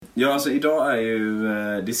Ja, alltså idag är ju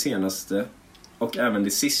det senaste och även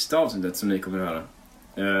det sista avsnittet som ni kommer att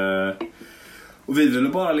höra. Och vi vill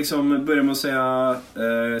bara liksom börja med att säga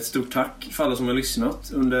ett stort tack för alla som har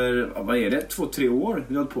lyssnat under, vad är det, 2-3 år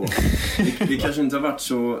vi har hållit på. Vi kanske inte har varit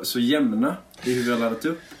så jämna i hur vi har laddat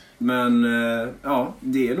upp. Men ja,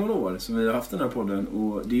 det är några år som vi har haft den här podden.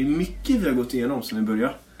 Och det är mycket vi har gått igenom som vi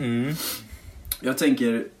börjar. Jag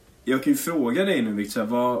tänker, jag kan ju fråga dig nu Victor,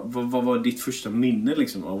 vad var ditt första minne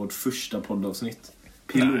liksom, av vårt första poddavsnitt?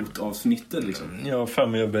 Pilotavsnittet liksom. Jag för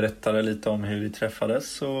mig att berättade lite om hur vi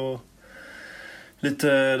träffades och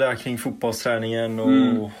lite där kring fotbollsträningen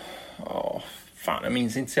och ja, fan, jag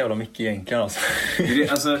minns inte så jävla mycket egentligen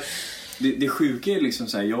alltså. Det sjuka är liksom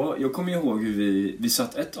så här, jag kommer ihåg hur vi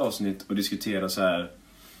satt ett avsnitt och diskuterade så här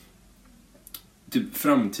typ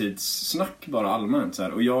framtidssnack bara allmänt så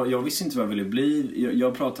här. Och jag visste inte vad jag ville bli.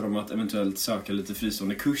 Jag pratade om att eventuellt söka lite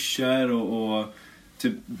fristående kurser och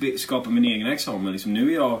typ skapa min egen examen liksom.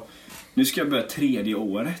 Nu ska jag börja 3:e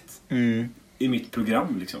året i mitt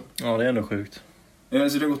program liksom. Ja, det är ändå sjukt.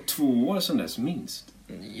 Alltså det har gått 2 år sedan dess minst.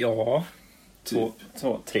 Ja, typ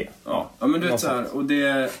 3. Ja, men du vet så här, och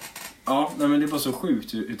det men det är bara så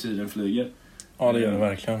sjukt hur tiden flyger. Ja, det gör det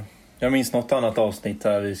verkligen. Jag minns något annat avsnitt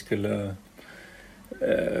där vi skulle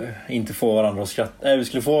inte få varandra att skratta. Nej, vi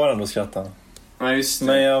skulle få varandra att skratta. Ja, just det.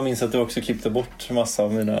 Men jag minns att du också klippte bort massa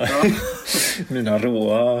av mina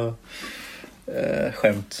råa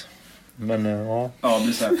skämt. Men ja. Ja, det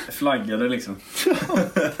blir så här flaggade liksom.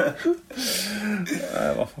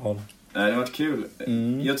 Vad fan. Nej, det har varit kul.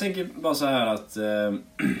 Jag tänker bara så här att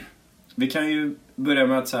vi kan ju börja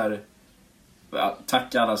med att så här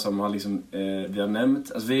tacka alla som har liksom, vi har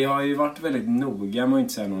nämnt. Alltså, vi har ju varit väldigt noga med att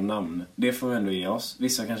inte säga några namn. Det får vi ändå ge oss.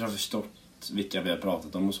 Vissa kanske har förstått vilka vi har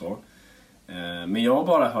pratat om och så. Men jag har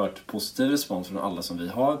bara hört positiv respons från alla som vi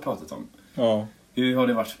har pratat om. Ja. Hur har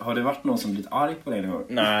det varit? Har det varit någon som blivit arg på dig någon gång?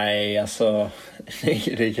 Nej, alltså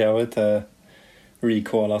det kan jag inte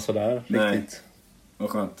recalla sådär Nej. riktigt. Vad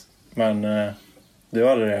skönt. Men du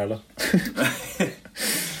hade det eller?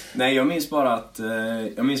 Nej, jag minns bara att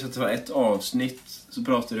det var ett avsnitt så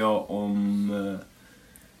pratade jag om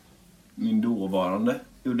min dåvarande,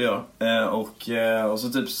 gjorde jag. Och så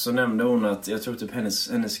typ så nämnde hon att jag tror typ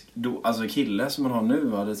hennes alltså kille som hon har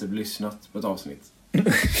nu hade typ lyssnat på ett avsnitt.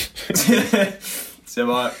 Så det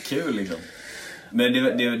var kul liksom. Men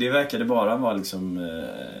det verkade bara vara liksom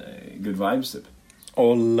good vibes typ.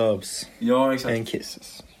 All loves. Ja, exakt. And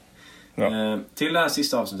kisses. Ja. Till det här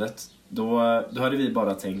sista avsnittet då hade vi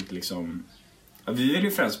bara tänkt liksom, vi vill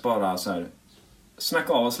ju främst bara så här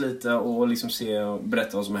snacka av oss lite och liksom se och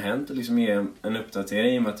berätta vad som har hänt och liksom ge en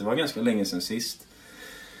uppdatering i och med att det var ganska länge sedan sist.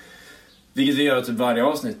 Vilket vi gör typ varje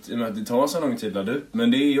avsnitt i och med att det tar så lång tid att ladda upp.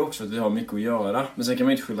 Men det är ju också att vi har mycket att göra. Men sen kan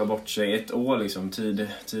man inte skylla bort sig 1 år liksom.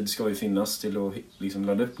 Tid ska ju finnas till att liksom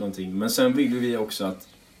ladda upp någonting. Men sen vill vi också att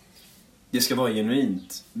det ska vara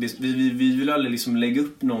genuint. Vi vill aldrig liksom lägga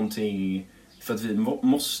upp någonting för att vi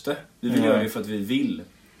måste. Vi vill göra det för att vi vill.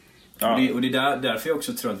 Ja. Och det är därför jag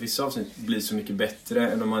också tror att vissa avsnitt blir så mycket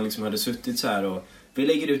bättre än om man liksom hade suttit så här och vi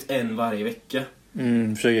lägger ut en varje vecka.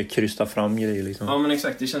 Försöker krysta fram grejer liksom. Ja, men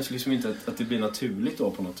exakt. Det känns liksom inte att det blir naturligt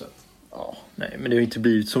då på något sätt. Ja, nej, men det har inte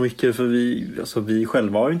blivit så mycket för vi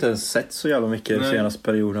själva har ju inte ens sett så jävla mycket den senaste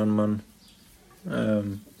perioden, men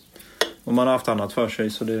och man har haft annat för sig,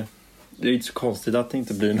 så det är inte så konstigt att det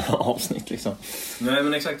inte blir några avsnitt liksom. Nej,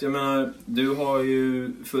 men exakt. Jag menar, du har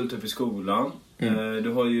ju fullt upp i skolan.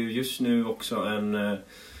 Du har ju just nu också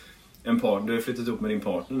en partner. Du har flyttat upp med din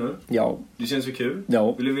partner nu. Ja. Det känns ju kul.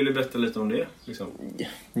 Ja. Vill du berätta lite om det? Liksom?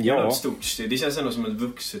 Ja. Ett stort steg. Det känns ändå som ett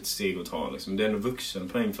vuxet steg att ta. Liksom. Det är ändå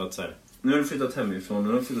vuxenpoäng för att så här, nu har du flyttat hemifrån. Nu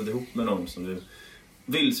har du flyttat ihop med någon som du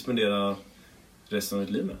vill spendera resten av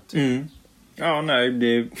ditt liv med. Typ. Ja, nej. Det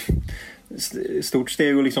är ett stort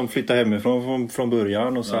steg att liksom flytta hemifrån från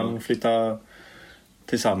början och sen flytta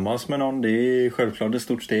tillsammans med någon. Det är självklart ett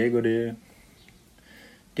stort steg och det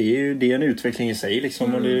är en utveckling i sig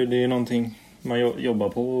liksom, och det är någonting man jobbar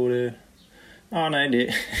på och det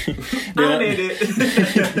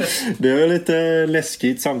det är lite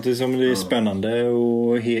läskigt samtidigt som det är spännande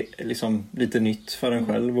och liksom lite nytt för en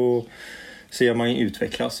själv och se att man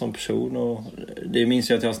utvecklas som person. Och det minns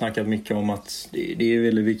jag att jag har snackat mycket om att det är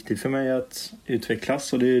väldigt viktigt för mig att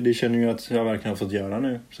utvecklas, och det känner jag att jag verkligen har fått göra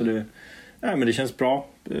nu. Så men det känns bra.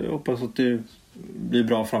 Jag hoppas att det blir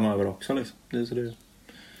bra framöver också liksom.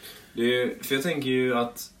 För jag tänker ju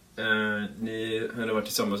att ni har varit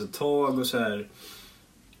tillsammans ett tag och så här.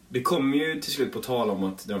 Det kommer ju till slut på tal om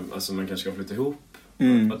att alltså man kanske ska flytta ihop.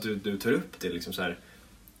 Att du tar upp det liksom så här.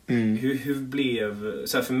 Hur blev...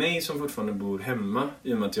 Så här, för mig som fortfarande bor hemma,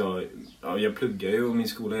 i och med att jag pluggar ju och min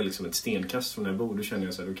skola är liksom ett stenkast från där jag bor, då känner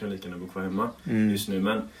jag så här, då kan jag lika gärna bo kvar hemma just nu.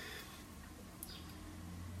 Men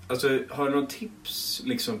alltså, har du någon tips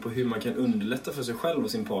liksom på hur man kan underlätta för sig själv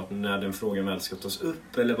och sin partner när den frågan väl ska tas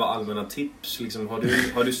upp? Eller bara allmänna tips? Liksom,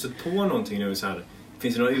 har du stött på någonting nu så här?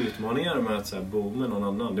 Finns det några utmaningar med att så här, bo med någon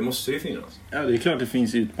annan? Det måste ju finnas. Ja, det är klart det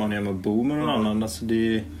finns utmaningar med att bo med någon annan. Alltså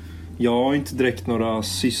jag har inte direkt några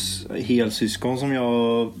helsyskon som jag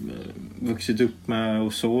har vuxit upp med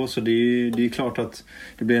och så det är klart att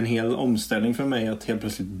det blir en hel omställning för mig att helt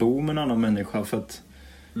plötsligt bo med en annan människa, för att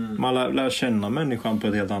man lär känna människan på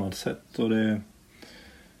ett helt annat sätt, och det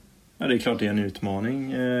är klart det är en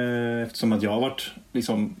utmaning eftersom att jag har varit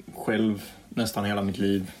liksom själv nästan hela mitt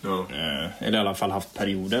liv, eller i alla fall haft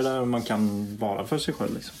perioder där man kan vara för sig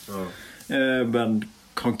själv liksom. Men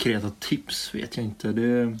konkreta tips vet jag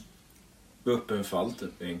inte. Öppen för allt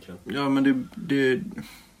typ, egentligen. Ja, men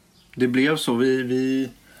det blev så. Vi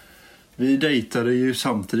dejtade ju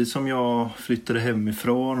samtidigt som jag flyttade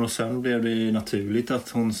hemifrån, och sen blev det naturligt att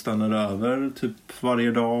hon stannade över typ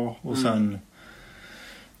varje dag, och sen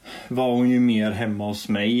var hon ju mer hemma hos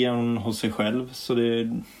mig än hos sig själv, så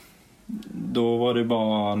då var det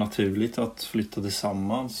bara naturligt att flytta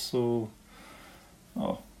tillsammans och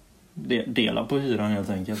dela på hyran helt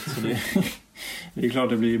enkelt. Så det är klart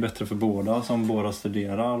det blir bättre för båda som båda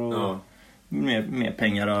studerar och mer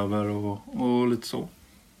pengar över och lite så.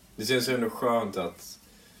 Det känns ändå skönt att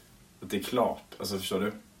det är klart, alltså förstår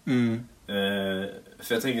du?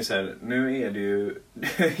 För jag tänker så här, nu är det ju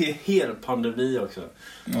en hel pandemi också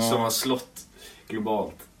som har slått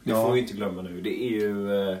globalt. Det får vi inte glömma nu. Det är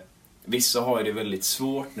ju vissa har ju det väldigt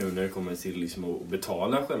svårt nu när det kommer till liksom att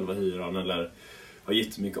betala själva hyran eller har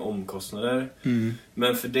jättemycket omkostnader.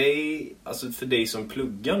 Men för dig som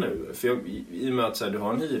pluggar nu, för i och med att så här, du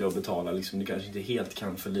har en hyra att betala liksom, du kanske inte helt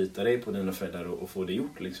kan förlita dig på dina föräldrar och få det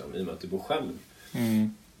gjort liksom, i och med att du bor själv.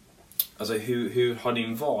 Alltså hur har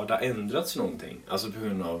din vardag ändrats någonting? Alltså på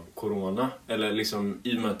grund av corona? Eller liksom,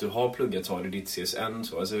 i och med att du har pluggat så har du ditt CSN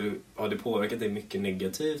så. Alltså, har det påverkat dig mycket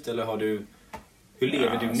negativt? Eller hur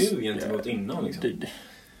lever du nu gentemot innan liksom?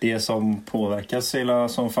 Det som påverkas är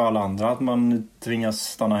som för alla andra, att man tvingas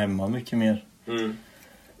stanna hemma mycket mer.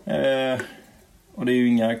 Och det är ju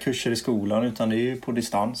inga kurser i skolan, utan det är ju på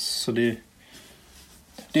distans. Så det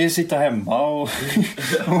är att sitta hemma och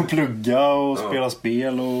plugga och spela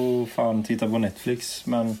spel och fan titta på Netflix.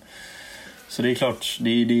 Men, så det är klart, det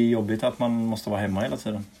är jobbigt att man måste vara hemma hela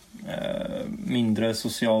tiden. Mindre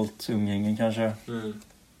socialt umgänge kanske.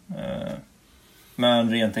 Men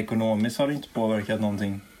rent ekonomiskt har det inte påverkat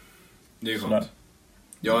någonting. Det är skönt.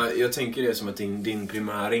 Jag tänker det som att din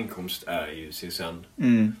primära inkomst är ju CSN.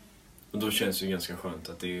 Och då känns det ju ganska skönt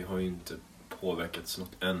att det har ju inte påverkats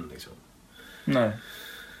något än liksom. Nej.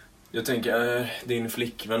 Jag tänker, din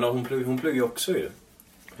flickvän, hon pluggar ju också ju.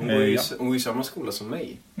 Hon går i samma skola som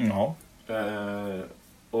mig. Ja.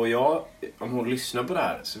 Och om hon lyssnar på det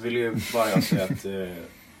här så vill jag bara säga att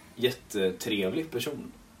jättetrevlig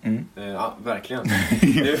person. Ja, verkligen.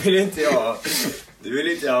 Det vill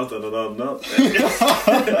inte jag outa någon annan.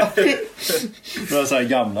 Det var så här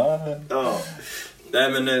gamla. Ja.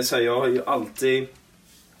 Nej, men så här, jag är alltid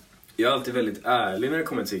väldigt ärlig när det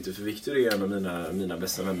kommer till Victor, för Victor är en av mina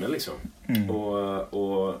bästa vänner liksom.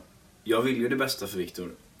 Och jag vill ju det bästa för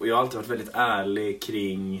Victor. Och jag har alltid varit väldigt ärlig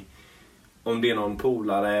kring om det är någon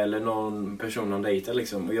polare eller någon person någon dejtar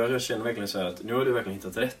liksom. Och jag känner verkligen så här att nu har du verkligen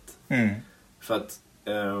hittat rätt. För att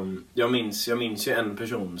jag minns ju en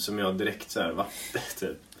person som jag direkt så här va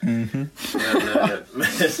typ.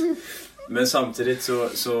 Men samtidigt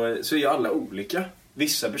så är alla olika.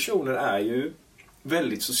 Vissa personer är ju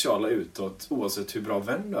väldigt sociala utåt oavsett hur bra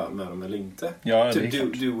vän du är med dem eller inte. Ja,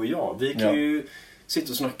 typ du och jag, vi kan ju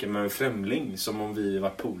sitta och snacka med en främling som om vi var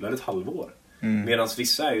polare ett halvår. Medan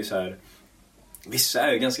vissa är ju så här, vissa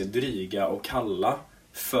är ju ganska dryga och kalla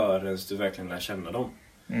förrän du verkligen lär känna dem.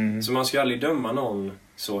 Så man ska ju aldrig döma någon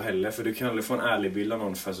så heller, för du kan aldrig få en ärlig bild av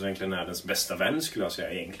någon för som egentligen är dens bästa vän, skulle jag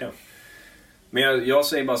säga egentligen. Men jag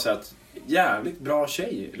säger bara så att jävligt bra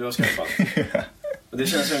tjej du har skaffat. Och det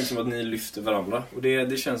känns ju som att ni lyfter varandra. Och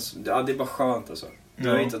det känns, det är bara skönt alltså. Du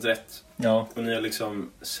har hittat rätt. Ja. Och ni har liksom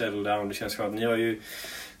settled down, det känns skönt. Ni har ju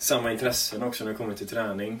samma intressen också när det kommer till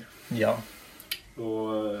träning. Ja.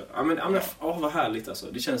 Och vad härligt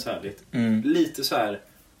alltså. Det känns härligt. Lite så här,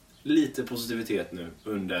 lite positivitet nu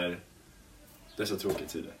under dessa tråkiga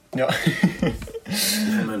tider. Ja. Det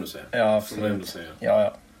får man ändå säga. Ja, absolut.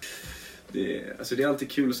 Ja. Det är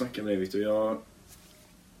alltid kul att snacka med dig, Victor.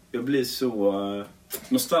 Jag blir så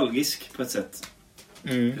nostalgisk på ett sätt.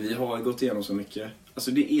 Vi har gått igenom så mycket.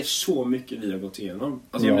 Alltså det är så mycket vi har gått igenom.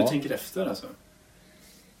 Alltså om du tänker efter alltså.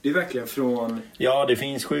 Det är verkligen från... Ja, det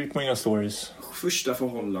finns sjukt många stories. Första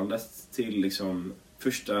förhållandet till liksom...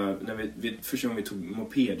 Första gången vi tog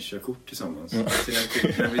mopedkörkort tillsammans.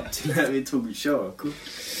 Till när vi tog körkort.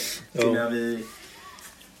 Till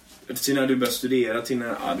när du började studera. Till när,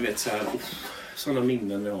 ja, du vet så här... sådana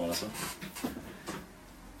minnen vi har alltså.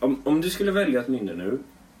 Om du skulle välja ett minne nu...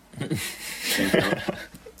 tänker jag,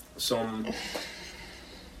 som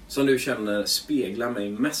du känner speglar mig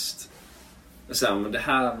mest. Så här, men det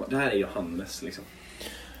här är Johannes liksom.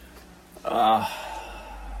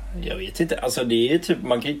 Jag vet inte. Alltså det är typ,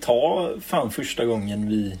 man kan ju ta fan första gången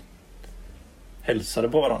vi hälsade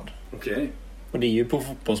på varandra. Okej. Och det är ju på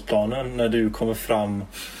fotbollsplanen när du kommer fram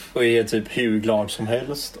och är typ hur glad som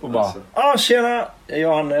helst och bara tjena, jag är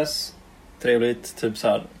Johannes. Trevligt, typ så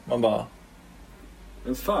här. Man bara...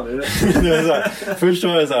 Men fan är det? Det är så här, först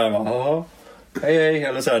var det så här, hej,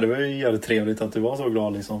 eller så här, det var ju jävligt trevligt att du var så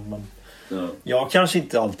glad liksom, men jag kanske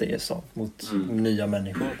inte alltid är så mot nya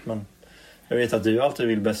människor, men jag vet att du alltid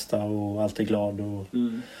vill bästa och alltid är glad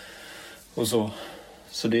och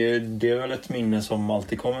så det är väl ett minne som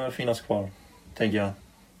alltid kommer att finnas kvar, tänker jag.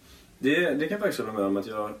 Det kan jag faktiskt hålla med om, att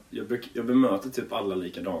jag bemöter typ alla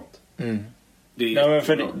likadant.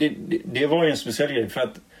 Det var ju en speciell grej, för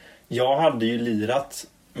att jag hade ju lirat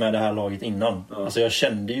med det här laget innan. Alltså jag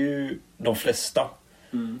kände ju de flesta.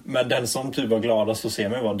 Men den som typ var gladast att se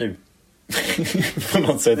mig var du. På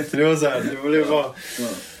något sätt. Det var så här,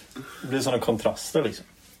 det blev sådana kontraster liksom.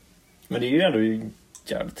 Men det är ju ändå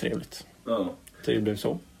jävligt trevligt. Det blev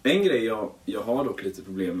så. En grej jag har dock lite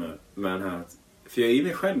problem med den här. För jag är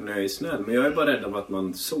mig själv när jag är snäll. Men jag är bara rädd av att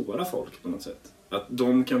man sårar folk på något sätt. Att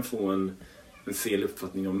de kan få en fel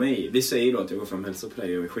uppfattning om mig. Vi säger då att jag går fram och hälsar på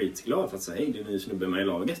dig och är skitglad för att säga hej, det är en ny snubbe med i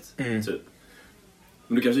laget. Typ.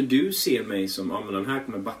 Men då kanske du ser mig som, men den här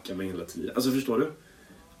kommer backa mig hela tiden. Alltså förstår du?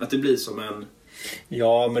 Att det blir som en...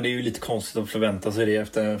 Ja, men det är ju lite konstigt att förvänta sig det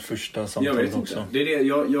efter första samtalet också. Det är det,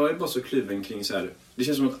 jag är bara så kluven kring så här. Det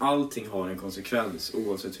känns som att allting har en konsekvens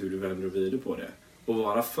oavsett hur du vänder och vrider på det. Och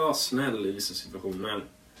vara för snäll i vissa situationer.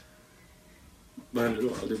 Vad händer då?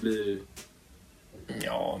 Det blir...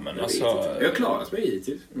 Ja, men alltså... Jag klarar mig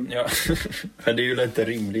hittills. Ja, för det är ju inte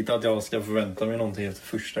rimligt att jag ska förvänta mig någonting efter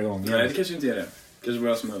första gången. Nej, det kanske inte är det. Kanske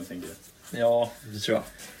bara som jag tänker. Ja, det tror jag.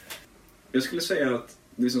 Jag skulle säga att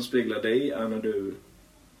det som speglar dig är när du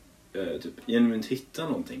typ genuint hittar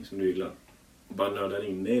någonting som du gillar. Och bara nördar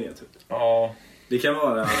in dig i det, typ. Ja. Det kan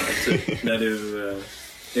vara typ när du...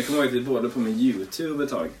 jag kommer ihåg både på min YouTube ett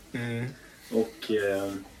tag. Och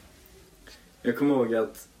jag kommer ihåg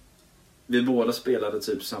att vi båda spelade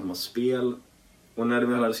typ samma spel. Och när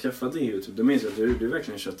vi hade skaffat din YouTube, då minns jag att du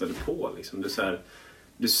verkligen köttade på. Liksom.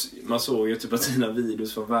 Man såg ju typ att dina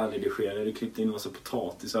videos var välredigerade. Du klippte in en massa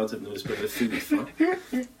potatisar typ när du spelade FIFA.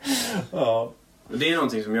 Ja. Och det är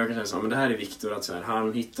någonting som jag kan säga, men det här är Viktor, att så här,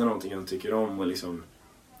 han hittar någonting han tycker om och liksom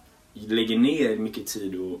lägger ner mycket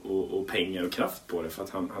tid och pengar och kraft på det för att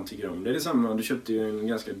han tycker om det. Det är detsamma, du köpte ju en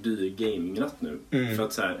ganska dyr gamingratt nu. För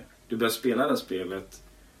att så här, du börjar spela det här spelet,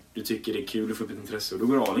 du tycker det är kul, du får upp ett intresse och då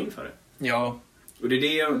går du all in för det. Ja. Och det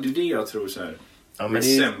är det jag tror så här. Ja, men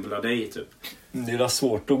resemblar dig typ. Det är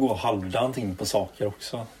svårt att gå halvdant in på saker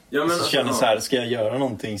också. Ja, men så känner så här, ska jag göra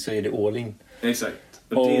någonting så är det all in. Exakt.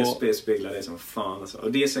 Och det speglar dig som fan alltså.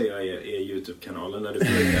 Och det säger jag är YouTube-kanalen när du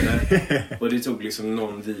började. Och det tog liksom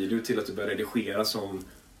någon video till att du började redigera som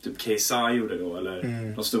typ KSI gjorde då.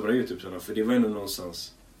 Eller de stora YouTube-kanalerna. För det var ändå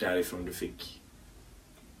någonstans därifrån du fick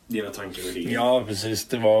dina tankar och idéer. Ja, precis.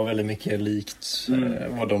 Det var väldigt mycket likt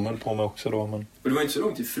vad de höll på med också då. Men... Och det var inte så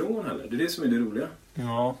långt ifrån heller. Det är det som är det roliga.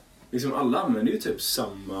 Ja. Liksom alla använder ju typ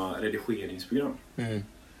samma redigeringsprogram.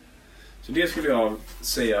 Så det skulle jag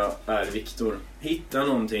säga är Viktor. Hitta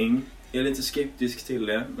någonting. Är lite skeptisk till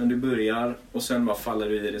det. Men du börjar och sen bara faller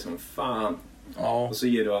du i det som fan. Ja. Och så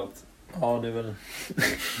ger du allt. Ja, det är väl...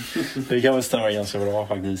 det kan väl stämma ganska bra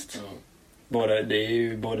faktiskt. Ja. Det är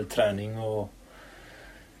ju både träning och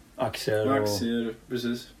aktier. Aktier,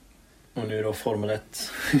 precis. Och nu då Formel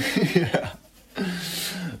 1.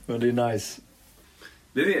 Men det är nice.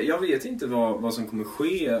 Jag vet inte vad som kommer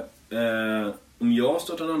ske. Om jag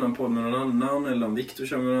startar en annan podd med någon annan. Eller om Viktor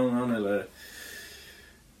kör med någon annan. Eller...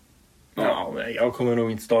 Ja, jag kommer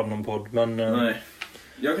nog inte starta någon podd. Men, nej,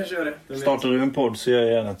 jag kanske gör det. Startar du en podd så gör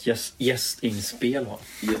jag gärna ett gästinspel.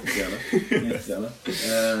 Jättegärna.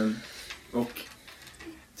 Och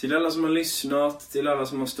till alla som har lyssnat. Till alla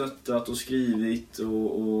som har stöttat och skrivit.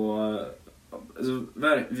 Alltså,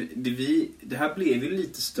 det här blev ju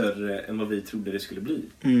lite större än vad vi trodde det skulle bli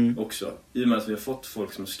också. I och med att vi har fått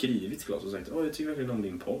folk som har skrivit till oss och sagt jag tycker verkligen om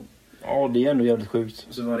din podd. Ja, det är ändå jävligt sjukt.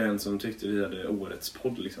 Och så var det en som tyckte vi hade årets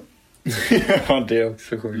podd liksom. Ja, det är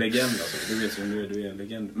också sjukt. Legend alltså, du vet ju du är en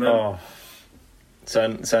legend. Men... Ja.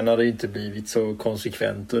 Sen har det inte blivit så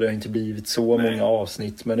konsekvent och det har inte blivit så många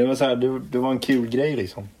avsnitt. Men det var så här, det var en kul grej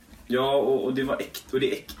liksom. Ja, och det var äkta, och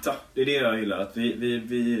det är äkta. Det är det jag gillar. Att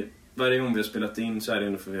vi varje gång vi har spelat in så är det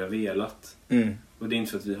ändå för vi har velat. Och det är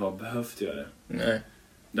inte för att vi har behövt göra det. Nej.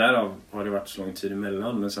 Därav har det varit så lång tid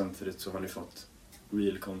emellan, men samtidigt så har ni fått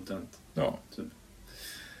real content. Ja. Typ.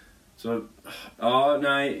 Så, ja,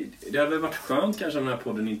 nej. Det hade väl varit skönt kanske om den här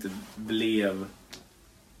podden inte blev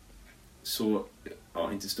så,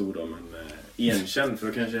 ja, inte stor då, men igenkänd. För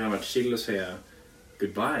då kanske det har varit chill att säga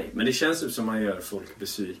goodbye. Men det känns typ som man gör folk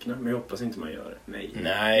besvikna. Men jag hoppas inte man gör det. Nej. Det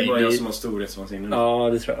är bara jag som har storhetsvansinne nu. Ja,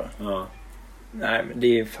 det tror jag. Ja. Nej, men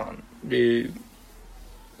det är fan.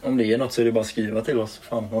 Om det är något så är det bara att skriva till oss.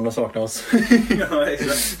 Fan, om de saknar oss. Ja,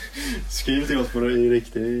 exakt. Skriv till oss på det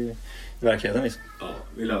i verkligheten liksom. Ja,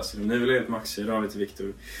 vi löser det. Ni vill ha ett Maxi, då har vi till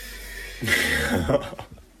Viktor.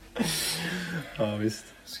 Ja, visst.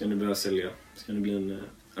 Ska ni börja sälja? Ska ni bli en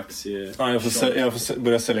aktie? Ja, jag får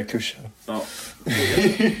börja sälja kurser. Ja.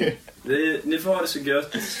 Ni får ha det så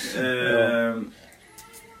gött.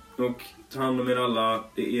 Och ta hand om er alla.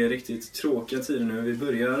 Det är riktigt tråkiga tider nu. Vi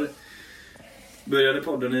började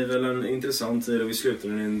podden i väl en intressant tid och vi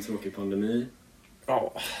slutade i en tråkig pandemi.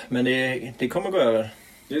 Ja, men det kommer gå över.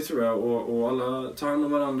 Det tror jag. Och alla tar hand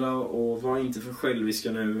om varandra och var inte för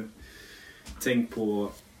själviska nu. Tänk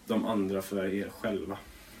på de andra för er själva.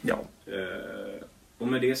 Ja. Och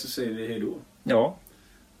med det så säger vi hej då. Ja.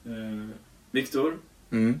 Viktor,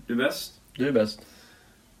 du är bäst. Du är bäst.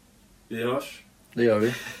 Vi hörs. Det gör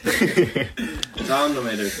vi. Ta hand om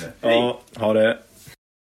er där ute. Ja, ha det.